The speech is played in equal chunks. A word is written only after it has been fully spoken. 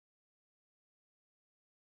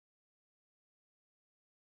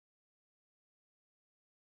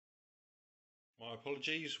My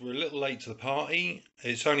apologies, we're a little late to the party.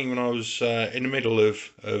 It's only when I was in the middle of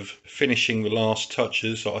finishing the last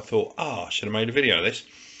touches that I thought, I should have made a video of this.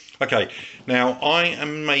 Okay, now I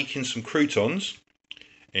am making some croutons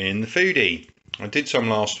in the Foodi. I did some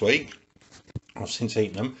last week. I've since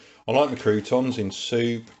eaten them. I like the croutons in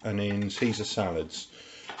soup and in Caesar salads.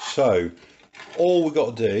 So, all we've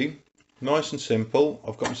got to do, nice and simple,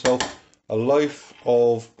 I've got myself a loaf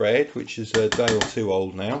of bread, which is a day or two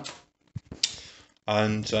old now.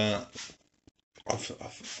 And I've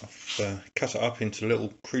cut it up into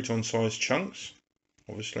little crouton sized chunks,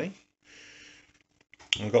 obviously.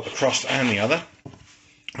 I've got the crust and the other,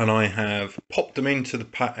 and I have popped them into the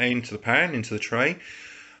tray.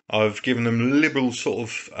 I've given them liberal sort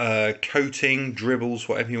of coating, dribbles,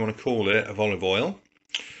 whatever you want to call it, of olive oil.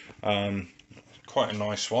 Quite a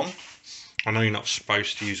nice one. I know you're not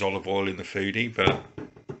supposed to use olive oil in the Foodi, but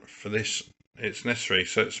for this it's necessary.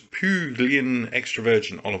 So it's Puglian extra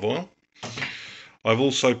virgin olive oil. I've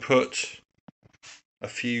also put a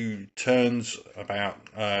few turns, about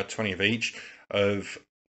 20 of each, of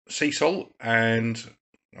sea salt and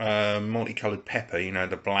multicoloured pepper, you know,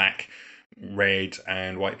 the black, red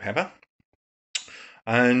and white pepper,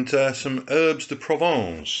 and some herbs de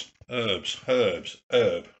Provence, herb,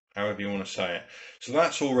 however you want to say it. So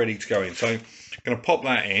that's all ready to go in. So I'm going to pop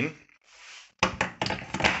that in,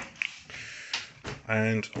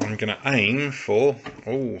 and I'm going to aim for,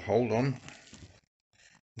 oh, hold on,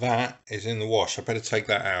 that is in the wash. I better take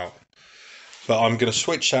that out. But I'm going to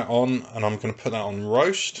switch that on, and I'm going to put that on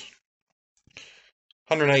roast,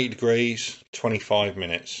 180 degrees, 25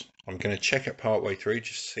 minutes. I'm going to check it part way through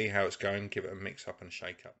just to see how it's going, give it a mix up and a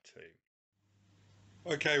shake up too.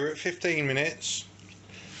 Okay, we're at 15 minutes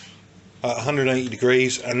at 180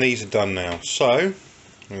 degrees, and these are done now. So I'm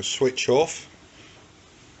going to switch off.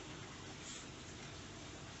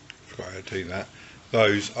 Forgot how to do that.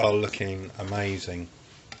 Those are looking amazing.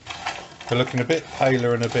 They're looking a bit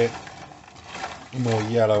paler and a bit more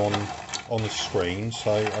yellow on the screen,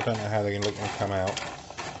 so I don't know how they're going to look when they come out.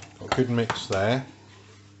 Got a good mix there.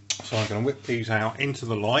 So I'm going to whip these out into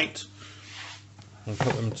the light and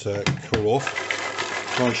put them to cool off.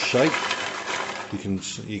 Nice shape.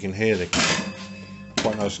 You can hear they're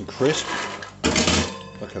quite nice and crisp.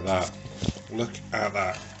 Look at that. Look at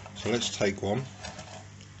that. So let's take one.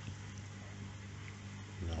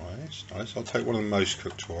 Nice. I'll take one of the most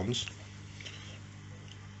cooked ones.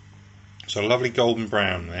 So lovely golden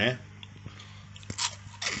brown there.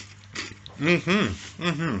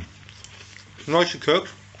 Nice and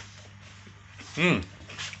cooked.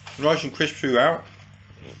 Nice and crisp throughout.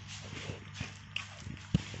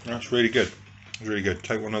 That's really good. Really good.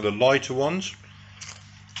 Take one of the lighter ones.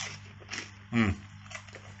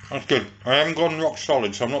 That's good. I haven't gone rock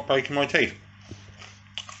solid, so I'm not breaking my teeth.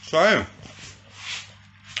 So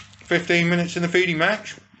 15 minutes in the Foodi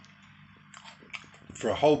max for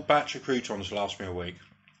a whole batch of croutons to last me a week.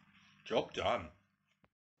 Job done.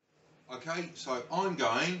 Okay, so I'm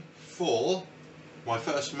going for my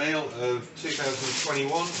first meal of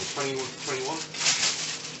 2021 or 2021,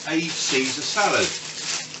 a Caesar salad.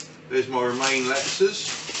 There's my romaine lettuces.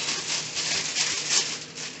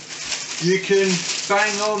 You can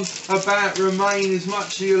bang on about romaine as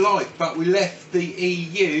much as you like, but we left the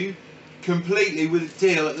EU completely with a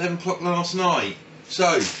deal at 11 o'clock last night.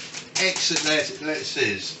 So, exit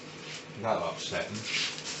lettuces. That'll upset them.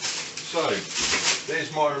 So,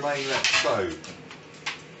 there's my romaine lettuce. So,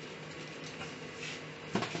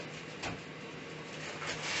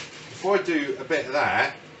 if I do a bit of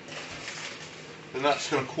that, then that's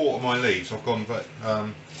going to quarter my leaves. I've gone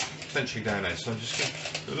potentially down there. So I'm just going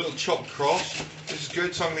to, a little chopped across. This is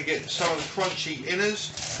good. So I'm going to get some of the crunchy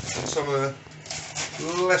inners and some of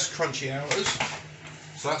the less crunchy outers.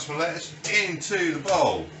 So that's my lettuce into the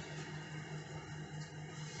bowl.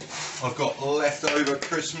 I've got leftover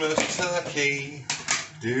Christmas turkey.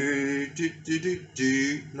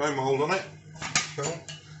 No mould on it. Cool.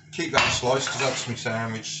 Keep that sliced because that's my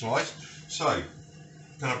sandwich slice. So, I'm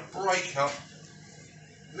going to break up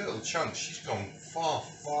little chunks. She's gone far,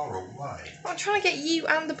 far away. I'm trying to get you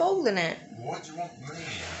and the bowl in it. Why do you want me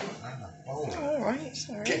and the bowl? Oh, alright,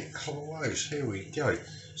 sorry. Get close. Here we go.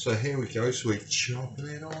 So here we go. So we're chopping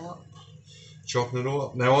it all up.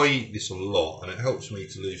 Now I eat this a lot, and it helps me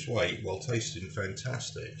to lose weight while tasting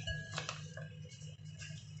fantastic.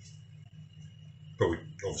 Probably,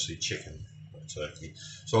 obviously, chicken, not turkey.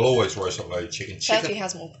 So I'll always roast up a load of chicken. Turkey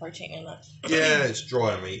has more protein in it. Yeah, it's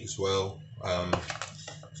drier meat as well.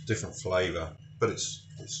 It's a different flavour, but it's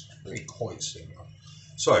really quite similar.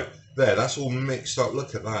 So there, that's all mixed up.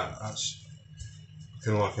 Look at that. That's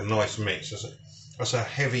kind of like a nice mix. That's a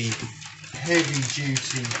heavy heavy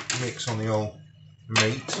duty mix on the old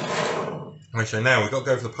meat. Okay, now we've got to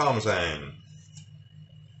go for the parmesan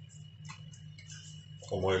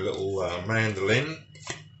on my little mandolin.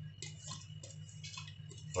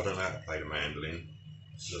 I don't know how to play the mandolin.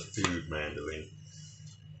 It's a food mandolin.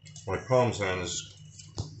 My parmesan has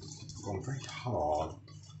gone very hard.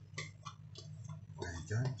 There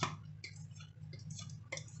you go.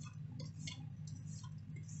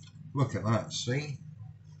 Look at that, see?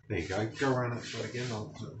 There you go. Go around that side again.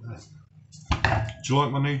 I'll put it there. Do you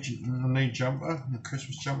like my new jumper? The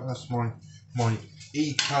Christmas jumper? That's my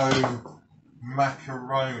eco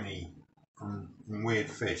macaroni from Weird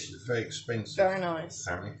Fish. It's very expensive. Very nice.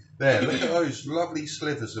 Apparently. There, look at those lovely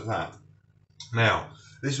slivers of that. Now,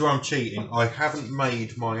 this is where I'm cheating. I haven't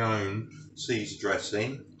made my own Caesar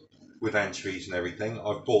dressing with anchovies and everything.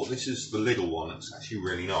 I've bought, this is the Lidl one. It's actually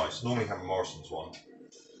really nice. I normally have a Morrison's one.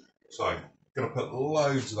 So, I'm going to put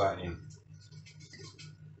loads of that in.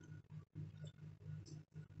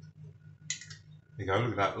 There you go,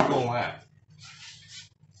 look at that. Look at all that.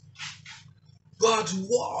 But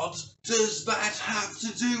what does that have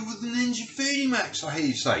to do with the Ninja Foodi Max, I hear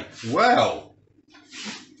you say? Well,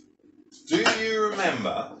 do you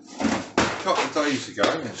remember a couple of days ago,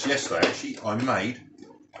 it's yesterday actually, I made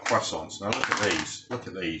croissants. Now look at these, look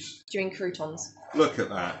at these. Do you mean croutons? Look at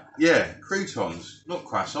that. Yeah, croutons, not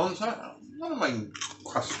croissants. I'm not making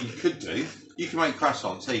croissants. You could do. You can make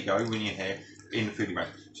croissants. There you go, when you're here in the Foodi Max.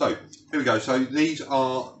 So, here we go. So these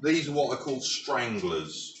are what are called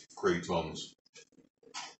stranglers croutons.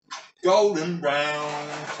 Golden brown,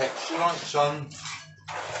 texture like sun.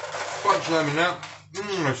 Quite yummy now.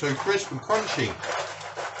 They're so crisp and crunchy.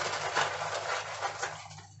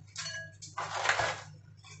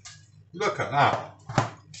 Look at that.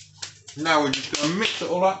 Now we're just going to mix it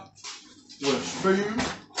all up with a spoon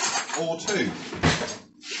or two.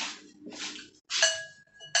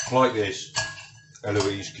 Like this.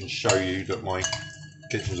 Eloise can show you that my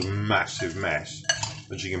kitchen's a massive mess,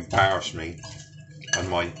 and she can embarrass me and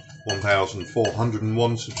my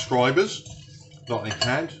 1,401 subscribers that I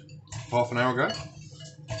had half an hour ago.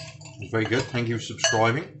 It was very good, thank you for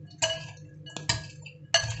subscribing.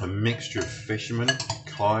 A mixture of fishermen,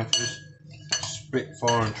 kayakers,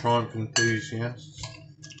 Spitfire and Triumph enthusiasts,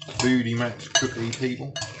 Foodi Max cookery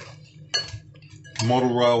people,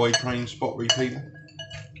 model railway train spottery people,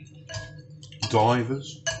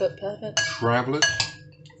 divers, Foot pervert. travellers,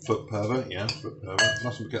 foot pervert, yeah, foot pervert.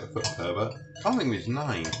 Mustn't forget the foot pervert. I can't think of his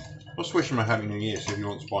name. I'll just wish him a happy new year, so if he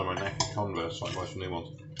wants to buy my naked Converse, so I can buy some new ones.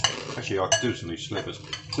 Actually, I could do some new slippers.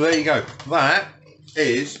 So there you go. That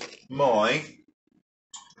is my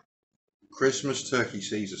Christmas turkey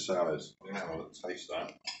Caesar salad. I'm going to have a little taste of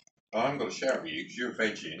that. I haven't got to share it with you because you're a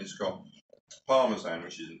veggie, and it's got parmesan,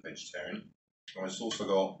 which isn't vegetarian, and it's also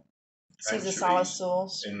got Caesar salad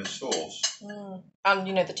sauce. In the sauce. And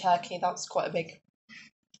you know the turkey, that's quite a big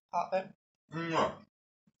part of it.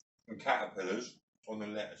 And caterpillars on the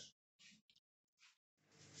lettuce.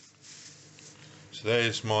 So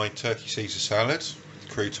there's my turkey Caesar salad with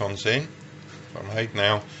croutons in. I made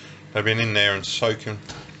now. They've been in there and soaking.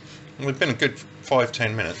 Well, they've been a good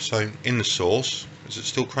 5-10 minutes. So in the sauce, is it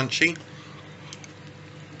still crunchy?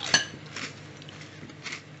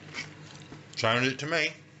 Sounded it to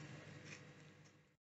me.